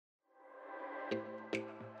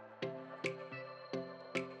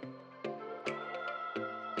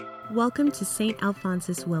Welcome to St.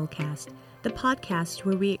 Alphonsus Wellcast, the podcast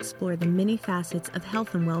where we explore the many facets of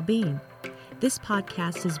health and well-being. This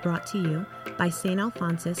podcast is brought to you by St.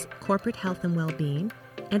 Alphonsus Corporate Health and Wellbeing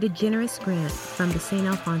and a generous grant from the St.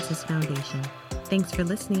 Alphonsus Foundation. Thanks for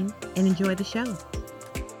listening and enjoy the show.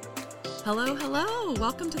 Hello.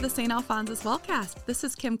 Welcome to the St. Alphonsus Wellcast. This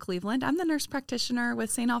is Kim Kleaveland. I'm the nurse practitioner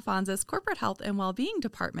with St. Alphonsus Corporate Health and Wellbeing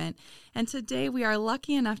Department. And today we are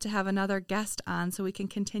lucky enough to have another guest on so we can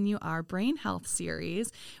continue our brain health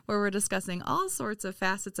series where we're discussing all sorts of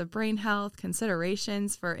facets of brain health,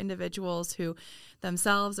 considerations for individuals who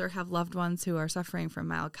themselves or have loved ones who are suffering from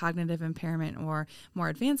mild cognitive impairment or more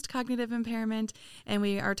advanced cognitive impairment. And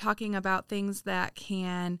we are talking about things that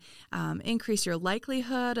can increase your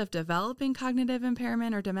likelihood of developing cognitive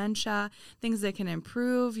impairment or dementia, things that can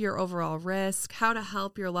improve your overall risk, how to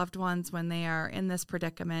help your loved ones when they are in this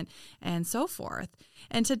predicament, and so forth.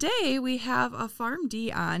 And today we have a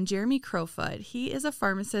PharmD on, Jeremy Crowfoot. He is a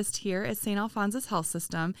pharmacist here at St. Alphonsus Health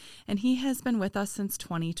System, and he has been with us since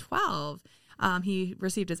 2012. He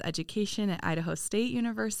received his education at Idaho State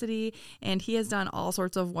University, and he has done all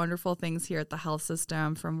sorts of wonderful things here at the health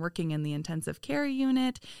system, from working in the intensive care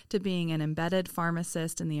unit to being an embedded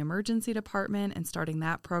pharmacist in the emergency department and starting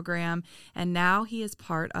that program. And now he is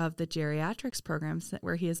part of the geriatrics program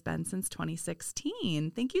where he has been since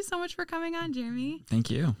 2016. Thank you so much for coming on, Jeremy.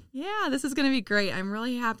 Thank you. Yeah, this is going to be great. I'm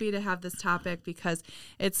really happy to have this topic because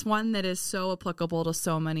it's one that is so applicable to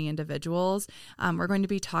so many individuals. We're going to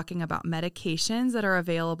be talking about medications that are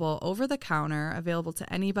available over the counter, available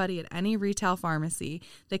to anybody at any retail pharmacy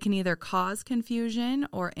that can either cause confusion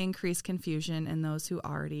or increase confusion in those who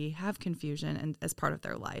already have confusion and as part of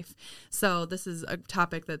their life. So this is a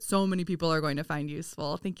topic that so many people are going to find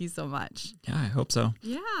useful. Thank you so much. Yeah, I hope so.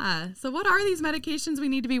 Yeah. So what are these medications we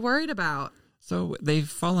need to be worried about? So they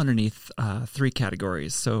fall underneath three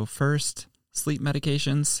categories. So first, sleep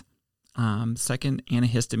medications. Second,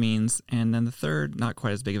 antihistamines, and then the third, not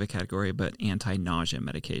quite as big of a category, but anti-nausea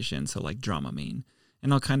medication, so like Dramamine.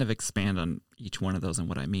 And I'll kind of expand on each one of those and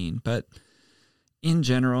what I mean. But in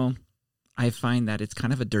general, I find that it's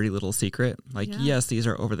kind of a dirty little secret. Yes, these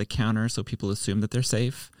are over the counter, so people assume that they're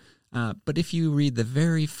safe. But if you read the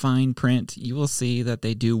very fine print, you will see that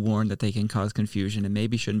they do warn that they can cause confusion and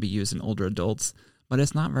maybe shouldn't be used in older adults, but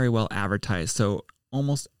it's not very well advertised. So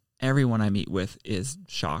almost everyone I meet with is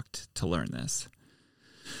shocked to learn this.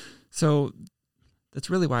 So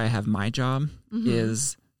that's really why I have my job,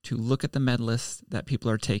 is to look at the med list that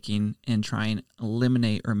people are taking and try and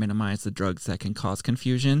eliminate or minimize the drugs that can cause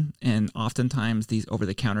confusion. And oftentimes these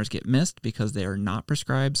over-the-counters get missed because they are not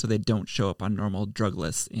prescribed, so they don't show up on normal drug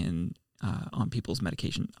lists on people's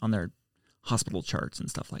medication, on their hospital charts and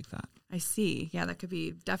stuff like that. I see. Yeah, that could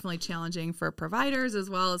be definitely challenging for providers as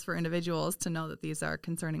well as for individuals to know that these are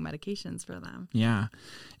concerning medications for them. Yeah.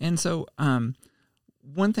 And so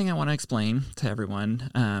one thing I want to explain to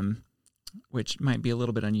everyone, which might be a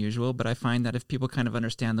little bit unusual, but I find that if people kind of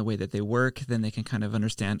understand the way that they work, then they can kind of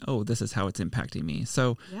understand, oh, this is how it's impacting me.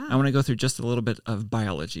 So I want to go through just a little bit of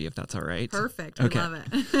biology, if that's all right. Perfect. Okay. I love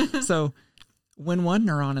it. So when one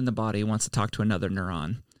neuron in the body wants to talk to another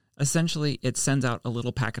neuron, essentially, it sends out a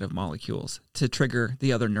little packet of molecules to trigger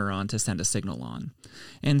the other neuron to send a signal on.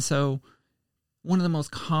 And so one of the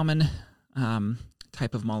most common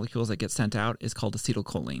type of molecules that gets sent out is called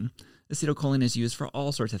acetylcholine. Acetylcholine is used for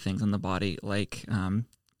all sorts of things in the body, like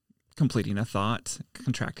completing a thought,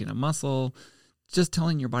 contracting a muscle, just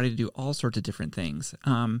telling your body to do all sorts of different things.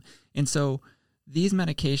 And so these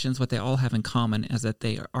medications, what they all have in common is that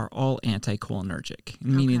they are all anticholinergic,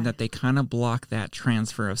 meaning that they kind of block that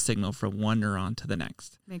transfer of signal from one neuron to the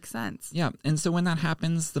next. Makes sense. Yeah. And so when that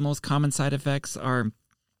happens, the most common side effects are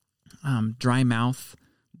dry mouth,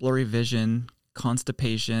 blurry vision,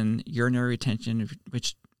 constipation, urinary retention,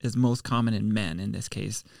 which is most common in men in this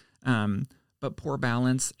case, but poor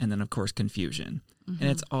balance, and then, of course, confusion. And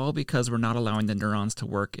it's all because we're not allowing the neurons to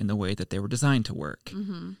work in the way that they were designed to work.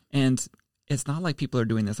 And it's not like people are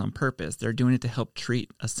doing this on purpose. They're doing it to help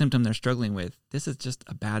treat a symptom they're struggling with. This is just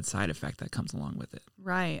a bad side effect that comes along with it.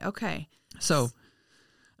 Right. Okay. So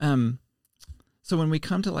when we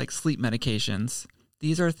come to like sleep medications,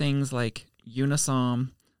 these are things like Unisom.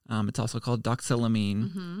 It's also called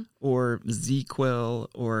doxylamine or ZQuil,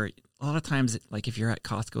 or a lot of times, like if you're at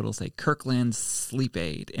Costco, it'll say Kirkland's Sleep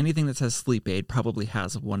Aid. Anything that says Sleep Aid probably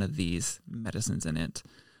has one of these medicines in it.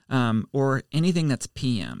 Or anything that's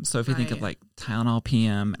PM. So if you think of like Tylenol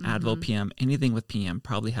PM, Advil PM, anything with PM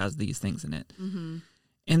probably has these things in it.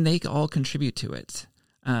 And they all contribute to it.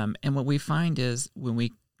 And what we find is when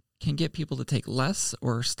we can get people to take less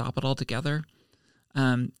or stop it altogether,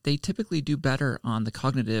 they typically do better on the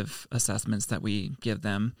cognitive assessments that we give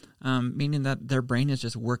them, meaning that their brain is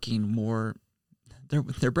just working more.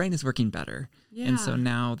 Their brain is working better. Yeah. And so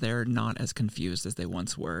now they're not as confused as they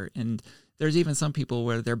once were. And there's even some people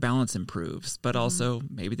where their balance improves, but also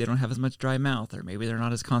maybe they don't have as much dry mouth, or maybe they're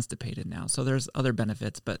not as constipated now. So there's other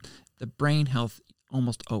benefits, but the brain health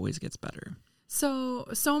almost always gets better.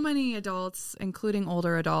 So many adults, including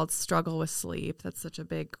older adults, struggle with sleep. That's such a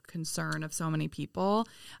big concern of so many people.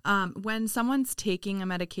 When someone's taking a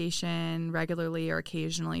medication regularly or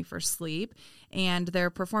occasionally for sleep and they're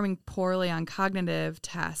performing poorly on cognitive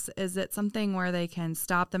tests, is it something where they can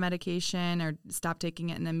stop the medication or stop taking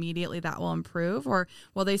it and immediately that will improve? Or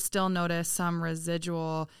will they still notice some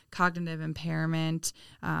residual cognitive impairment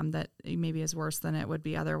that maybe is worse than it would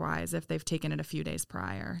be otherwise if they've taken it a few days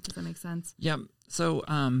prior? Does that make sense? Yeah. So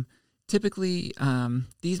typically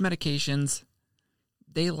these medications,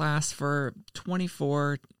 they last for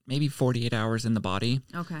 24, maybe 48 hours in the body.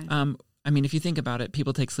 Okay. I mean, if you think about it,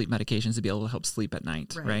 people take sleep medications to be able to help sleep at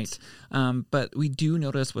night, right? But we do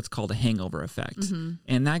notice what's called a hangover effect,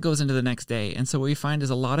 and that goes into the next day. And so what we find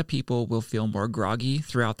is a lot of people will feel more groggy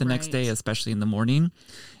throughout the next day, especially in the morning.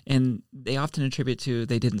 And they often attribute to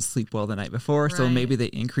they didn't sleep well the night before, so maybe they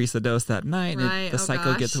increase the dose that night, and the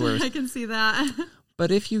cycle gets worse. I can see that.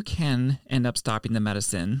 But if you can end up stopping the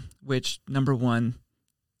medicine, which, number one,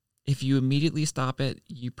 if you immediately stop it,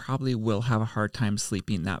 you probably will have a hard time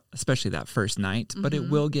sleeping especially that first night, but it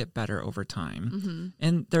will get better over time.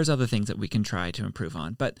 And there's other things that we can try to improve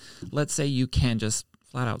on. But let's say you can just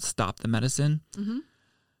flat out stop the medicine.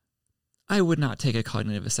 I would not take a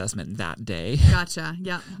cognitive assessment that day. Gotcha.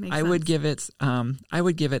 Yeah, makes sense. I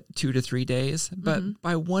would give it 2 to 3 days, but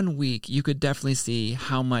by 1 week, you could definitely see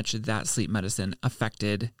how much that sleep medicine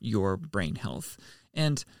affected your brain health.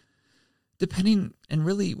 And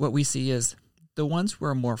really what we see is the ones who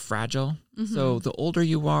are more fragile. So the older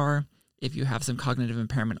you are, if you have some cognitive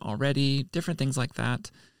impairment already, different things like that,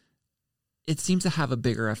 it seems to have a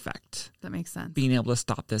bigger effect. That makes sense. Being able to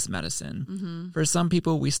stop this medicine. For some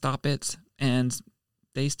people, we stop it and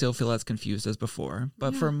they still feel as confused as before.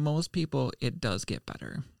 But for most people, it does get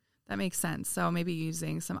better. That makes sense. So maybe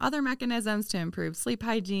using some other mechanisms to improve sleep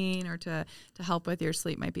hygiene or to help with your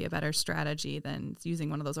sleep might be a better strategy than using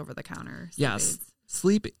one of those over-the-counter sleep aids.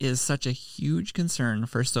 Sleep is such a huge concern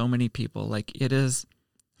for so many people. Like, it is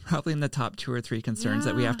probably in the top 2 or 3 concerns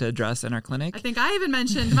that we have to address in our clinic. I think I even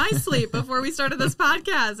mentioned my sleep before we started this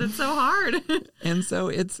podcast. It's so hard. And so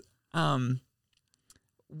it's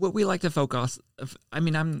what we like to focus.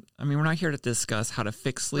 We're not here to discuss how to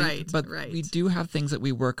fix sleep, but we do have things that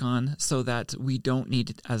we work on so that we don't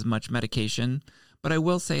need as much medication. But I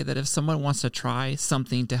will say that if someone wants to try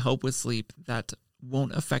something to help with sleep that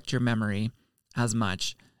won't affect your memory as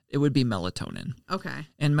much, it would be melatonin. Okay.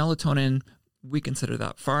 And melatonin, we consider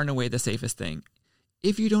that far and away the safest thing.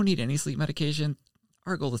 If you don't need any sleep medication,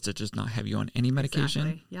 our goal is to just not have you on any medication.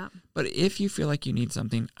 Exactly. Yep. But if you feel like you need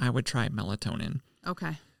something, I would try melatonin.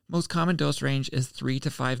 Okay. Most common dose range is 3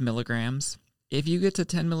 to 5 milligrams. If you get to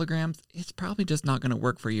 10 milligrams, it's probably just not going to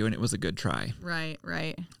work for you, and it was a good try. Right.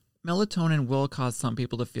 Melatonin will cause some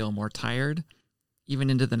people to feel more tired,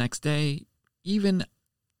 even into the next day.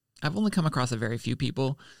 I've only come across a very few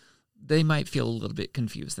people. They might feel a little bit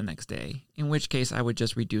confused the next day, in which case I would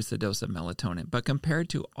just reduce the dose of melatonin. But compared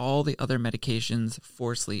to all the other medications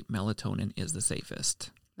for sleep, melatonin is the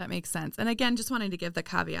safest. That makes sense. And again, just wanting to give the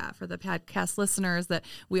caveat for the podcast listeners that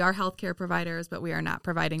we are healthcare providers, but we are not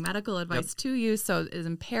providing medical advice to you. So it is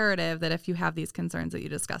imperative that if you have these concerns that you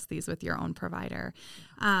discuss these with your own provider.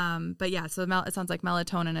 But yeah, so it sounds like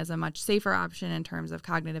melatonin is a much safer option in terms of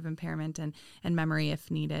cognitive impairment and memory if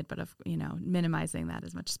needed, but minimizing that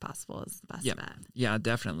as much as possible is the best bet. Yeah,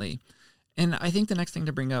 definitely. And I think the next thing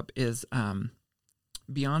to bring up is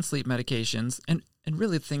beyond sleep medications, and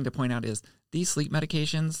really the thing to point out is these sleep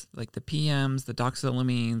medications, like the PMs, the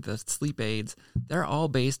doxylamine, the sleep aids, they're all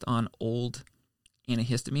based on old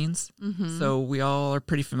antihistamines. So we all are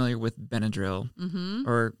pretty familiar with Benadryl,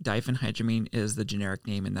 or diphenhydramine is the generic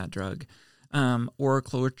name in that drug. Or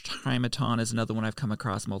chlortrimeton is another one I've come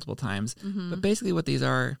across multiple times. But basically what these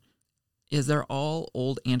are is they're all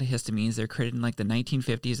old antihistamines. They're created in like the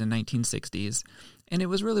 1950s and 1960s. And it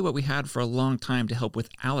was really what we had for a long time to help with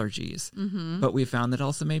allergies. But we found that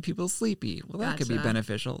also made people sleepy. Well, that could be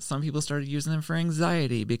beneficial. Some people started using them for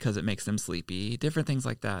anxiety because it makes them sleepy, different things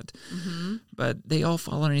like that. But they all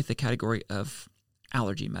fall underneath the category of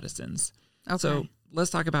allergy medicines. Okay. So let's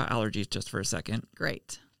talk about allergies just for a second.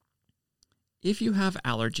 Great. If you have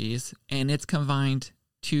allergies and it's confined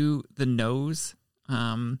to the nose,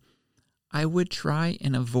 I would try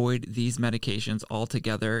and avoid these medications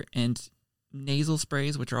altogether, and nasal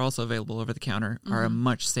sprays, which are also available over the counter, are a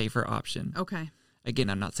much safer option. Okay. Again,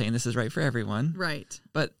 I'm not saying this is right for everyone. Right.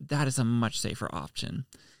 But that is a much safer option.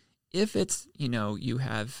 If it's, you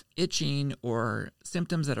have itching or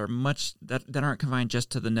symptoms that are that aren't confined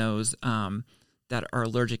just to the nose, that are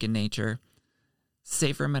allergic in nature,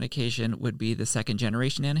 safer medication would be the second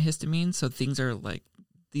generation antihistamine. So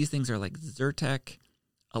these things are like Zyrtec,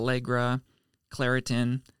 Allegra,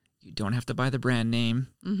 Claritin. You don't have to buy the brand name.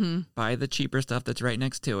 Buy the cheaper stuff that's right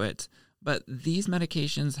next to it. But these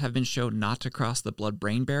medications have been shown not to cross the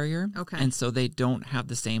blood-brain barrier. Okay. And so they don't have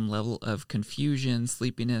the same level of confusion,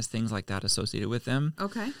 sleepiness, things like that associated with them.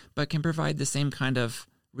 Okay. But can provide the same kind of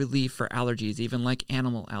relief for allergies, even like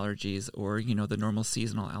animal allergies or, the normal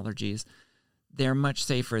seasonal allergies. They're much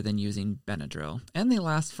safer than using Benadryl. And they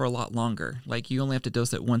last for a lot longer. Like you only have to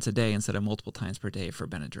dose it once a day instead of multiple times per day for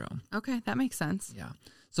Benadryl. Okay, that makes sense. Yeah.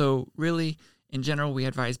 So really, in general, we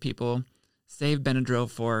advise people save Benadryl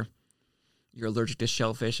for you're allergic to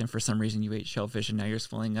shellfish and for some reason you ate shellfish and now you're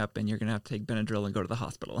swelling up and you're going to have to take Benadryl and go to the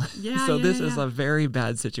hospital. Yeah. So this is a very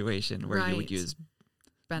bad situation where you Right. would use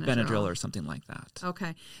Benadryl or something like that.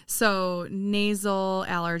 Okay. So nasal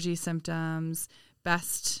allergy symptoms,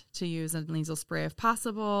 best to use a nasal spray if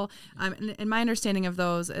possible. And my understanding of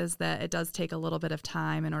those is that it does take a little bit of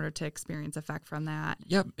time in order to experience effect from that.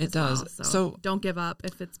 Yep, it does. Well. So don't give up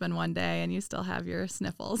if it's been one day and you still have your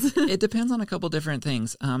sniffles. It depends on a couple different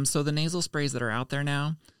things. So the nasal sprays that are out there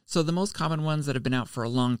now, so the most common ones that have been out for a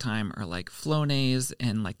long time are like Flonase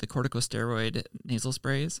and like the corticosteroid nasal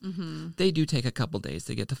sprays. They do take a couple days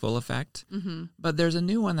to get to full effect. But there's a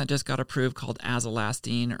new one that just got approved called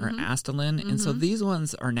Azolastine or Astelin. And so these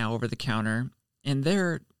ones are now over the counter, and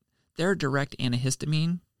they're direct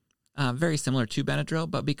antihistamine, very similar to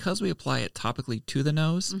Benadryl, but because we apply it topically to the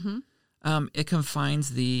nose, it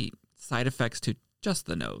confines the side effects to just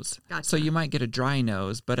the nose. Gotcha. So you might get a dry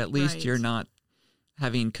nose, but at least Right. you're not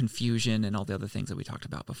having confusion and all the other things that we talked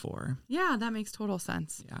about before. Yeah, that makes total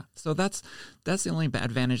sense. Yeah. So that's the only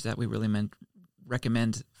advantage that we really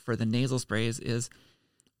recommend for the nasal sprays is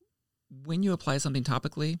when you apply something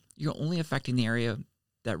topically, you're only affecting the area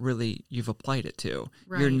that really you've applied it to.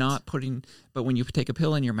 Right. You're not but when you take a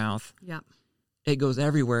pill in your mouth, Yep. it goes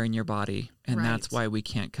everywhere in your body. And Right. that's why we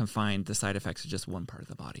can't confine the side effects to just one part of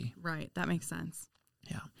the body. Right. That makes sense.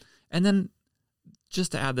 Yeah. And then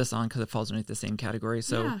just to add this on, because it falls underneath the same category.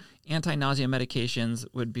 So anti-nausea medications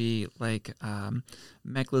would be like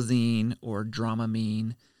meclizine or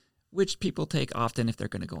Dramamine, which people take often if they're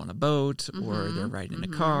going to go on a boat or they're riding in a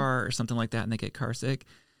car or something like that and they get car sick.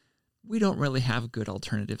 We don't really have good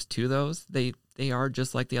alternatives to those. They are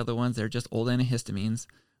just like the other ones. They're just old antihistamines.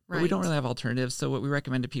 But we don't really have alternatives. So what we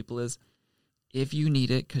recommend to people is if you need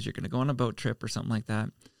it because you're going to go on a boat trip or something like that,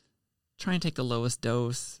 try and take the lowest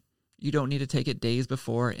dose. You don't need to take it days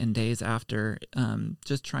before and days after.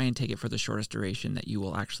 Just try and take it for the shortest duration that you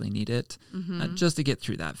will actually need it, just to get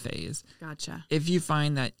through that phase. Gotcha. If you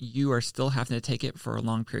find that you are still having to take it for a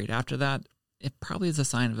long period after that, it probably is a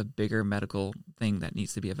sign of a bigger medical thing that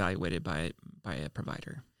needs to be evaluated by a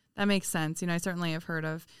provider. That makes sense. I certainly have heard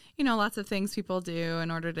of, lots of things people do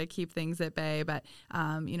in order to keep things at bay. But,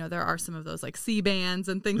 there are some of those like C-bands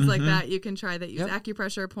and things like that you can try that use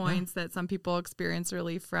acupressure points that some people experience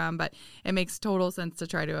relief from. But it makes total sense to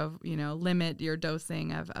try to, limit your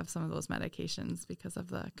dosing of some of those medications because of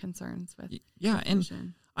the concerns with confusion.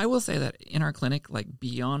 And I will say that in our clinic, like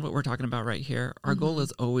beyond what we're talking about right here, our goal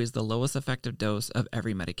is always the lowest effective dose of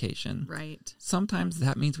every medication. Right. Sometimes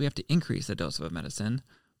that means we have to increase the dose of a medicine.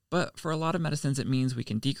 But for a lot of medicines, it means we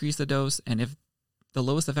can decrease the dose. And if the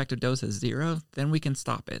lowest effective dose is 0, then we can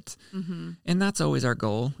stop it. And that's always our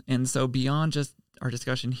goal. And so beyond just our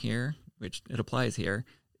discussion here, which it applies here,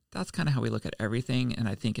 that's kind of how we look at everything. And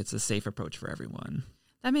I think it's a safe approach for everyone.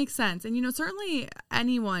 That makes sense. And, certainly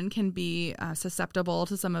anyone can be susceptible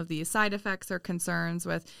to some of these side effects or concerns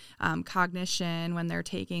with cognition when they're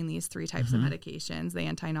taking these 3 types of medications, the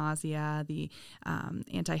anti-nausea, the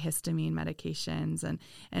antihistamine medications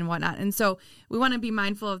and whatnot. And so we want to be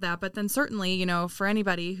mindful of that. But then certainly, for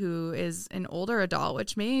anybody who is an older adult,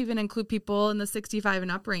 which may even include people in the 65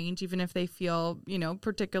 and up range, even if they feel,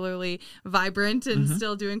 particularly vibrant and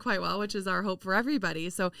still doing quite well, which is our hope for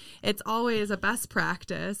everybody. So it's always a best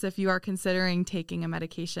practice if you are considering taking a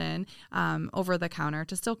medication over the counter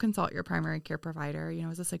to still consult your primary care provider.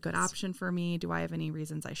 Is this a good option for me? Do I have any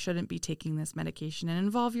reasons I shouldn't be taking this medication? And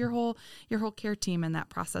involve your whole care team in that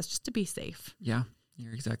process just to be safe. Yeah,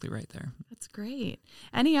 you're exactly right there. That's great.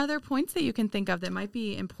 Any other points that you can think of that might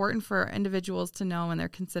be important for individuals to know when they're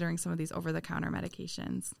considering some of these over-the-counter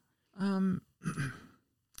medications?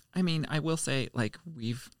 I mean, I will say, like,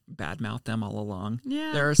 we've badmouthed them all along.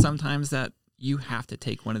 Yeah. There are some times that you have to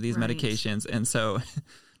take one of these Right. medications, and so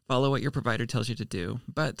follow what your provider tells you to do.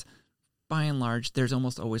 But by and large, there's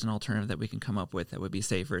almost always an alternative that we can come up with that would be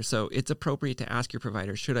safer. So it's appropriate to ask your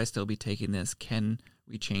provider, should I still be taking this? Can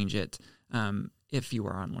we change it if you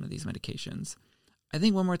are on one of these medications? I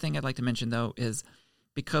think one more thing I'd like to mention, though, is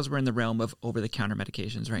because we're in the realm of over-the-counter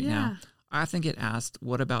medications right now, I often get asked,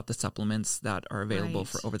 what about the supplements that are available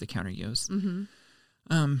for over-the-counter use? Mm-hmm.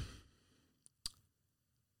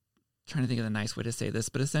 Trying to think of a nice way to say this,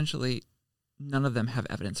 but essentially, none of them have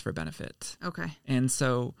evidence for benefit. Okay. And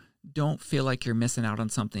so don't feel like you're missing out on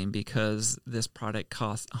something because this product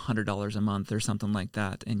costs $100 a month or something like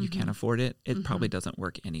that and you can't afford it. It probably doesn't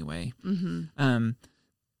work anyway.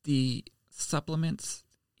 The supplements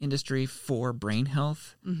industry for brain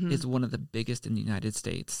health is one of the biggest in the United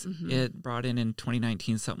States. It brought in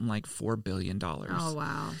 2019 something like $4 billion. Oh,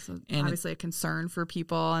 wow. So and obviously a concern for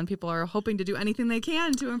people, and people are hoping to do anything they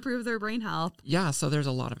can to improve their brain health. Yeah, so there's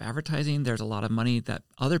a lot of advertising. There's a lot of money that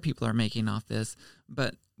other people are making off this.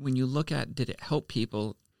 But when you look at, did it help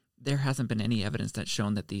people, there hasn't been any evidence that's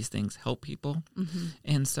shown that these things help people.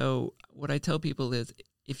 And so what I tell people is,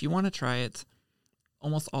 if you want to try it,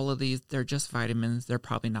 almost all of these, they're just vitamins. They're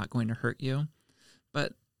probably not going to hurt you.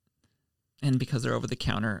 And because they're over the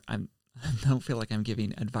counter, I don't feel like I'm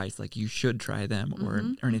giving advice like you should try them or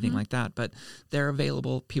anything like that. But they're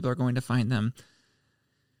available. People are going to find them.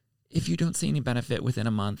 If you don't see any benefit within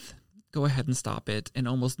a month, go ahead and stop it. And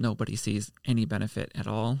almost nobody sees any benefit at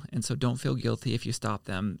all. And so don't feel guilty if you stop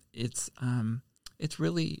them. It's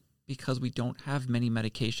really because we don't have many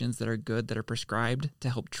medications that are good, that are prescribed to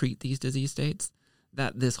help treat these disease states,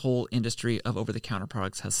 that this whole industry of over-the-counter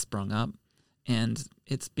products has sprung up, and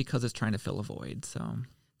it's because it's trying to fill a void. So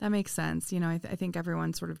that makes sense. I think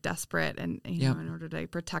everyone's sort of desperate, and in order to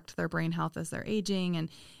protect their brain health as they're aging,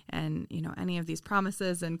 and any of these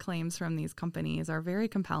promises and claims from these companies are very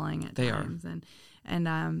compelling at times. So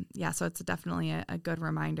it's definitely a good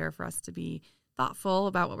reminder for us to be thoughtful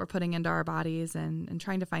about what we're putting into our bodies and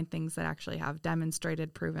trying to find things that actually have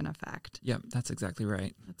demonstrated proven effect. Yep, that's exactly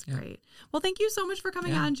right. That's great. Well, thank you so much for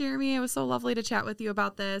coming on, Jeremy. It was so lovely to chat with you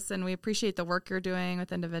about this, and we appreciate the work you're doing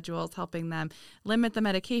with individuals, helping them limit the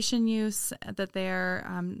medication use that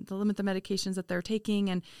limit the medications that they're taking,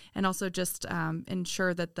 and also just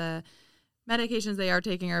ensure that the medications they are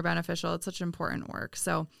taking are beneficial. It's such important work.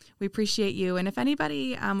 So we appreciate you. And if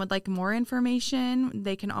anybody would like more information,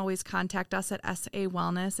 they can always contact us at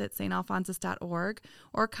sawellness@stalphonsus.org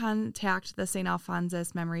or contact the St.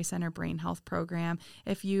 Alphonsus Memory Center Brain Health Program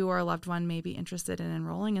if you or a loved one may be interested in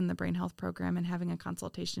enrolling in the Brain Health Program and having a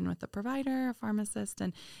consultation with a provider, a pharmacist,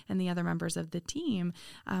 and the other members of the team.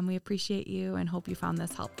 We appreciate you and hope you found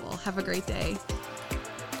this helpful. Have a great day.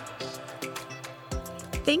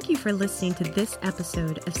 Thank you for listening to this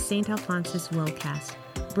episode of St. Alphonsus Wellcast,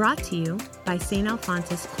 brought to you by St.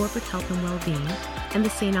 Alphonsus Corporate Health and Wellbeing and the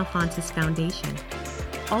St. Alphonsus Foundation.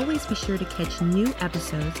 Always be sure to catch new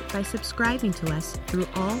episodes by subscribing to us through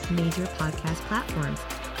all major podcast platforms,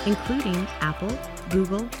 including Apple,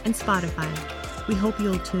 Google, and Spotify. We hope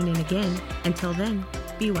you'll tune in again. Until then,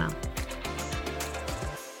 be well.